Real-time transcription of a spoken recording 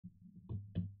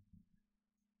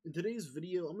In today's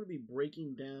video, I'm going to be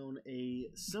breaking down a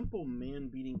simple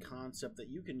man-beating concept that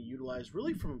you can utilize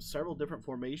really from several different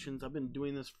formations. I've been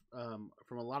doing this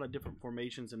from a lot of different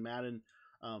formations in Madden,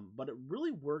 but it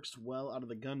really works well out of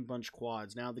the gun bunch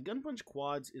quads. Now, the gun bunch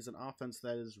quads is an offense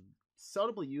that is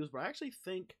seldomly used, but I actually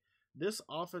think this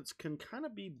offense can kind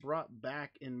of be brought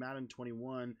back in Madden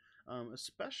 21,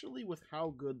 especially with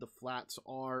how good the flats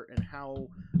are and how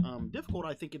difficult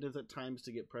I think it is at times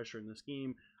to get pressure in this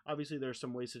game. Obviously, there's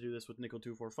some ways to do this with Nickel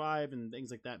 245 and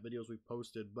things like that, videos we've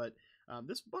posted, but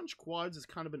this bunch quads is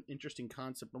kind of an interesting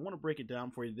concept. I want to break it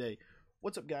down for you today.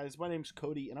 What's up, guys? My name's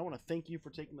Cody, and I want to thank you for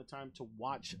taking the time to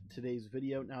watch today's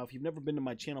video. Now, if you've never been to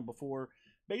my channel before,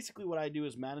 basically what I do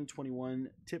is Madden 21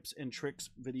 tips and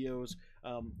tricks videos.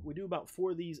 We do about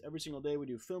 4 of these every single day. We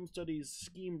do film studies,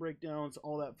 scheme breakdowns,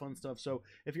 all that fun stuff. So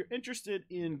if you're interested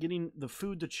in getting the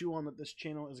food to chew on that this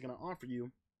channel is going to offer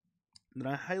you, then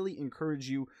I highly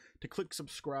encourage you to click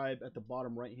subscribe at the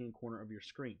bottom right-hand corner of your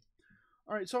screen.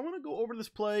 All right, so I want to go over this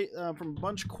play from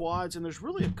bunch quads, and there's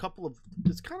really a couple of,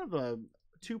 it's kind of a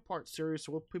two-part series,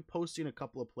 so we'll be posting a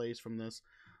couple of plays from this.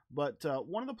 But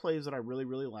one of the plays that I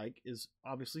really like is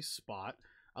obviously spot.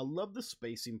 I love the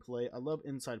spacing play, I love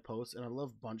inside post, and I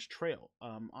love bunch trail,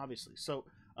 obviously. So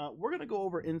we're going to go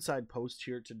over inside post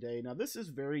here today. Now, this is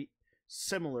very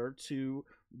similar to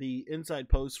the inside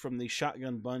post from the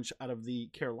shotgun bunch out of the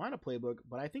Carolina playbook,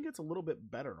 but I think it's a little bit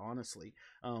better, honestly.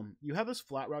 You have this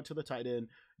flat route to the tight end.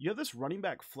 You have this running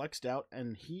back flexed out,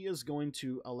 and he is going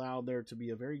to allow there to be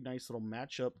a very nice little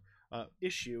matchup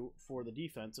issue for the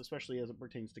defense, especially as it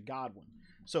pertains to Godwin.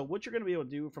 So what you're going to be able to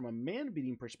do from a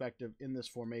man-beating perspective in this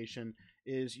formation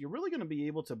is you're really going to be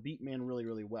able to beat man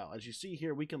really well. As you see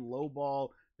here, we can low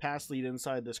ball, pass lead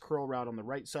inside this curl route on the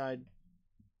right side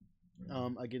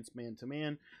against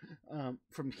man-to-man.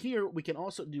 From here, we can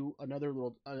also do another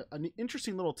little, an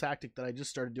interesting little tactic that I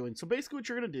just started doing. So basically what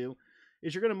you're going to do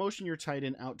is you're going to motion your tight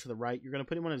end out to the right. You're going to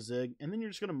put him on a zig, and then you're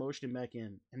just going to motion him back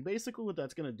in. And basically what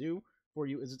that's going to do for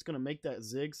you is it's going to make that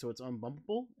zig so it's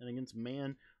unbumpable, and against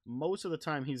man, most of the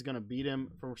time he's going to beat him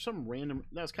for some random,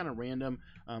 that's kind of random,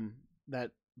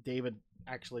 that David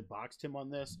actually boxed him on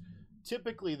this.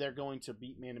 Typically, they're going to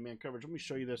beat man-to-man coverage. Let me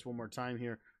show you this one more time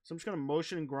here. So I'm just going to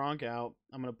motion Gronk out.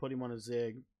 I'm going to put him on a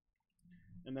zig,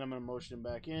 and then I'm going to motion him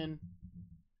back in,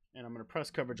 and I'm going to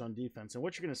press coverage on defense. And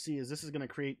what you're going to see is this is going to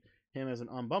create him as an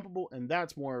unbumpable, and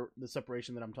that's more the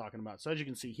separation that I'm talking about. So as you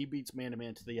can see, he beats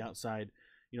man-to-man to the outside,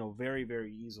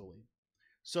 very easily.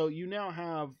 So you now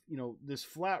have, this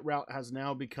flat route has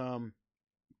now become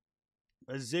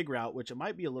a zig route, which it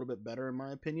might be a little bit better in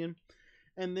my opinion.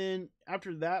 And then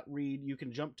after that read, you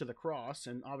can jump to the cross,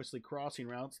 and obviously crossing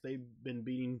routes, they've been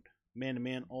beating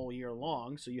man-to-man all year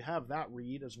long, so you have that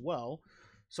read as well.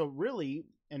 So really,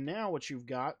 and now what you've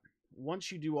got,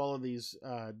 once you do all of these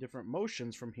different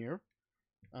motions from here,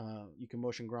 you can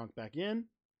motion Gronk back in,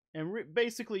 and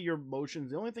basically your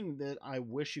motions, the only thing that I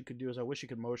wish you could do is I wish you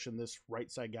could motion this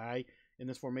right side guy in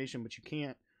this formation, but you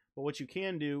can't. But what you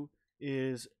can do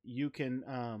is you can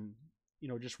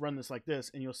just run this like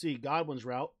this, and you'll see Godwin's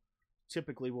route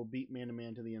typically will beat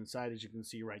man-to-man to the inside, as you can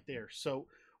see right there. So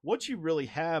what you really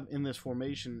have in this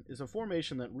formation is a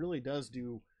formation that really does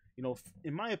do,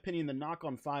 in my opinion, the knock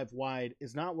on 5 wide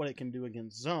is not what it can do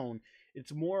against zone.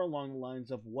 It's more along the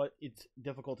lines of what its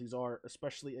difficulties are,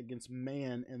 especially against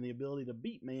man and the ability to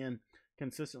beat man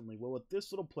consistently. Well, with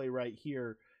this little play right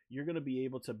here, you're going to be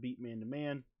able to beat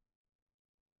man-to-man.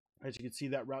 As you can see,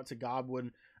 that route to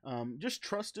Godwin, just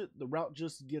trust it. The route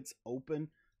just gets open,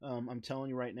 I'm telling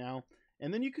you right now.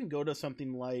 And then you can go to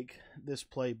something like this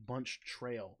play, bunch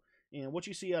trail. And what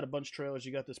you see out of bunch trail is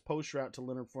you got this post route to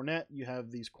Leonard Fournette. You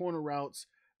have these corner routes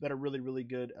that are really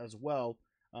good as well.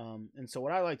 And so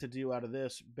what I like to do out of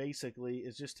this, basically,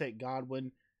 is just take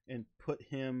Godwin and put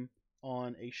him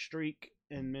on a streak,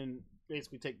 and then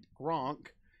basically take Gronk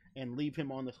and leave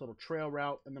him on this little trail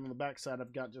route. And then on the backside,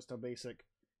 I've got just a basic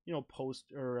post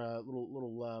or a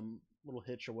little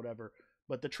hitch or whatever.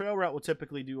 But the trail route will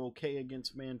typically do okay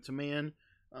against man-to-man.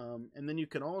 And then you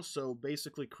can also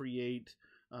basically create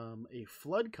a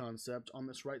flood concept on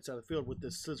this right side of the field with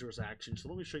this scissors action. So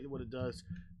let me show you what it does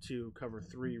to cover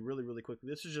 3 really quickly.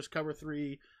 This is just cover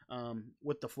 3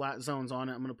 with the flat zones on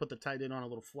it. I'm going to put the tight end on a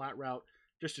little flat route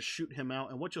just to shoot him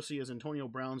out. And what you'll see is Antonio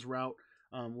Brown's route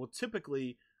will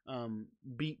typically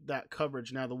beat that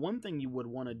coverage. Now, the one thing you would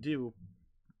want to do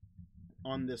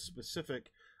on this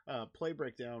specific play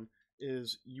breakdown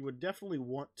is you would definitely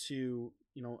want to,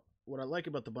 what I like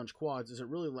about the bunch quads is it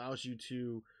really allows you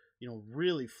to,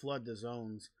 really flood the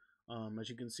zones. As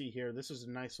you can see here, this is a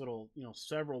nice little,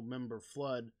 several member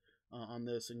flood on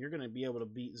this, and you're going to be able to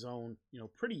beat zone,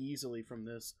 pretty easily from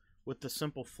this with the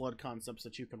simple flood concepts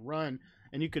that you can run.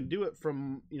 And you can do it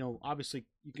from, obviously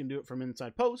you can do it from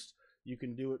inside post. You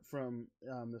can do it from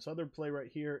this other play right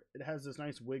here. It has this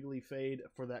nice wiggly fade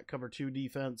for that cover 2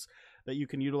 defense that you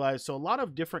can utilize. So a lot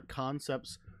of different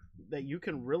concepts that you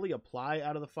can really apply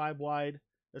out of the 5 wide,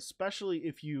 especially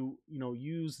if you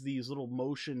use these little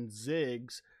motion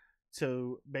zigs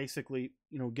to basically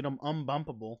get them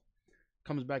unbumpable.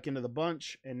 Comes back into the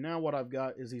bunch, and now what I've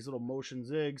got is these little motion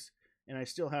zigs, and I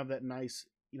still have that nice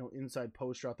inside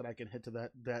post route that I can hit to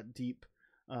that deep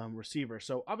receiver.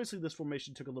 So obviously this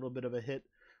formation took a little bit of a hit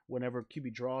whenever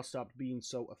QB draw stopped being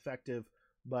so effective,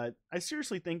 but I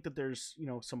seriously think that there's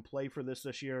some play for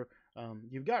this year.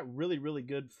 You've got really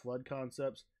good flood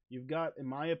concepts. You've got, in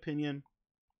my opinion,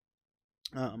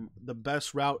 the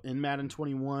best route in Madden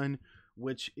 21,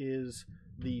 which is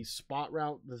the spot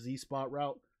route, the Z spot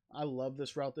route. I love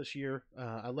this route this year.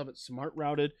 I love it smart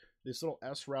routed. This little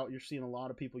S route, you're seeing a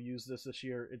lot of people use this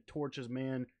year. It torches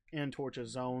man and torches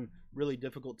zone. Really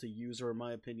difficult to use her, in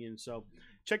my opinion. So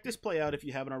check this play out if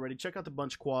you haven't already. Check out the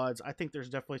bunch quads. I think there's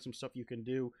definitely some stuff you can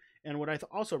do. And what I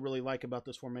also really like about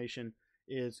this formation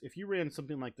is if you ran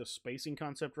something like the spacing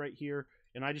concept right here,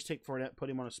 and I just take Fournette, put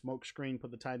him on a smoke screen,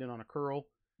 put the tight end on a curl,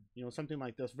 something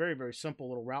like this. Very simple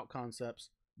little route concepts.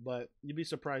 But you'd be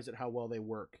surprised at how well they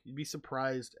work. You'd be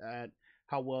surprised at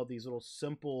how well these little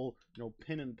simple,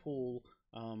 pin and pull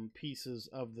pieces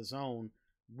of the zone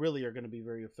really are going to be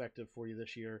very effective for you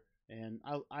this year. And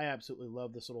I absolutely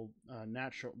love this little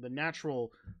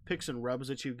natural picks and rubs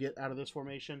that you get out of this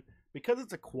formation. Because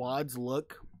it's a quads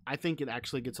look, I think it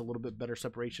actually gets a little bit better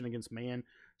separation against man.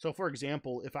 So, for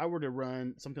example, if I were to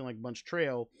run something like bunch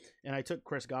trail and I took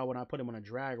Chris Godwin, I put him on a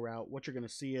drag route, what you're going to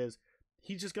see is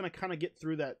he's just going to kind of get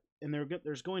through that, and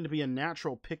there's going to be a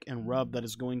natural pick and rub that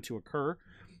is going to occur,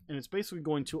 and it's basically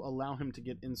going to allow him to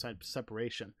get inside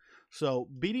separation. So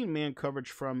beating man coverage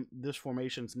from this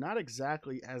formation is not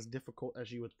exactly as difficult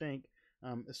as you would think,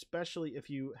 especially if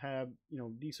you have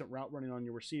decent route running on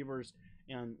your receivers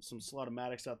and some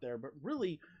slot-o-matics out there. But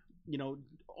really,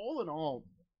 all in all,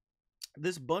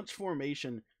 this bunch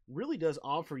formation really does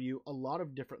offer you a lot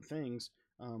of different things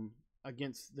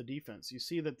against the defense. You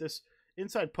see that this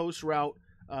inside post route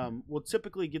will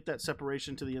typically get that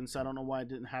separation to the inside. I don't know why it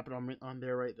didn't happen on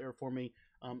there right there for me.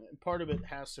 Part of it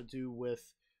has to do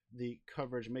with the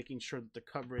coverage, making sure that the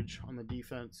coverage on the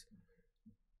defense.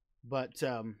 But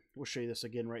we'll show you this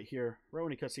again right here. Right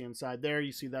when he cuts the inside there,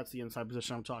 you see that's the inside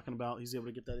position I'm talking about. He's able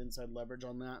to get that inside leverage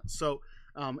on that. So,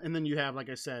 and then you have, like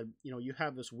I said, you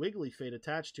have this wiggly fade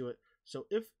attached to it. So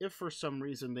if for some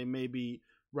reason they may be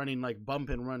running like bump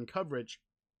and run coverage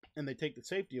and they take the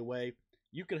safety away,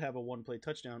 you could have a one-play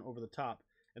touchdown over the top.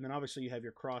 And then obviously you have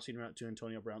your crossing route to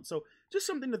Antonio Brown. So just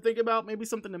something to think about, maybe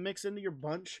something to mix into your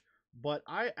bunch. But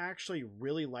I actually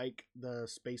really like the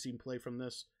spacing play from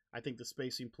this. I think the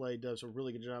spacing play does a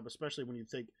really good job, especially when you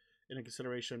take into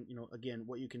consideration, again,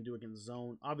 what you can do against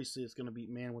zone. Obviously, it's going to beat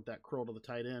man with that curl to the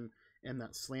tight end and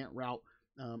that slant route.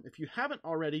 If you haven't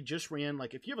already, just ran,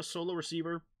 like if you have a solo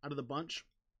receiver out of the bunch,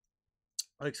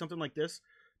 like something like this,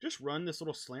 just run this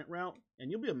little slant route, and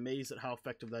you'll be amazed at how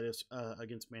effective that is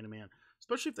against man-to-man,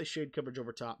 especially if they shade coverage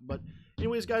over top. But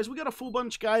anyways, guys, we got a full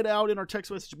bunch guide out in our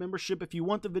text message membership. If you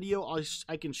want the video,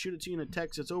 I can shoot it to you in a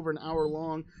text. It's over an hour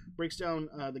long. Breaks down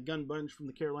the gun bunch from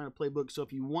the Carolina Playbook. So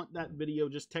if you want that video,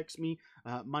 just text me.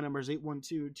 My number is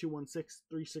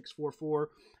 812-216-3644.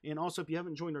 And also, if you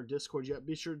haven't joined our Discord yet,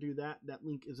 be sure to do that. That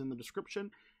link is in the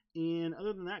description. And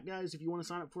other than that, guys, if you want to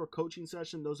sign up for a coaching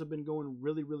session, those have been going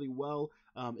really well.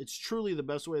 It's truly the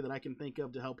best way that I can think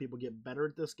of to help people get better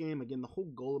at this game. Again, the whole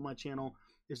goal of my channel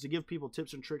is to give people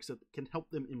tips and tricks that can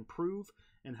help them improve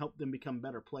and help them become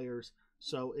better players.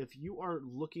 So if you are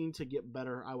looking to get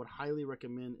better, I would highly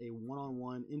recommend a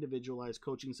one-on-one individualized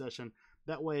coaching session.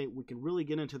 That way we can really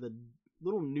get into the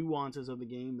little nuances of the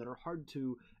game that are hard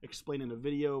to explain in a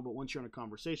video, but once you're in a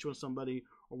conversation with somebody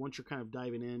or once you're kind of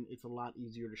diving in, it's a lot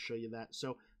easier to show you that. So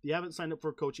if you haven't signed up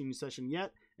for a coaching session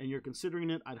yet and you're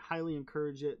considering it, I'd highly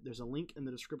encourage it. There's a link in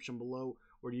the description below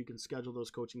where you can schedule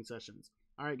those coaching sessions.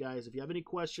 All right, guys, if you have any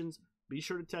questions, be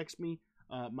sure to text me.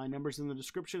 My number's in the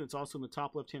description. It's also in the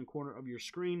top left-hand corner of your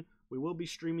screen. We will be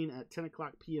streaming at 10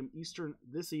 o'clock p.m. Eastern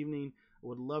this evening. I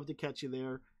would love to catch you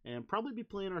there and probably be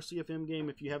playing our CFM game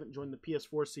if you haven't joined the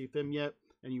PS4 CFM yet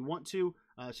and you want to.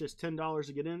 It's just $10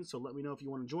 to get in, so let me know if you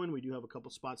want to join. We do have a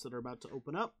couple spots that are about to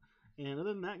open up. And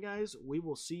other than that, guys, we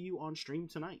will see you on stream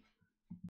tonight.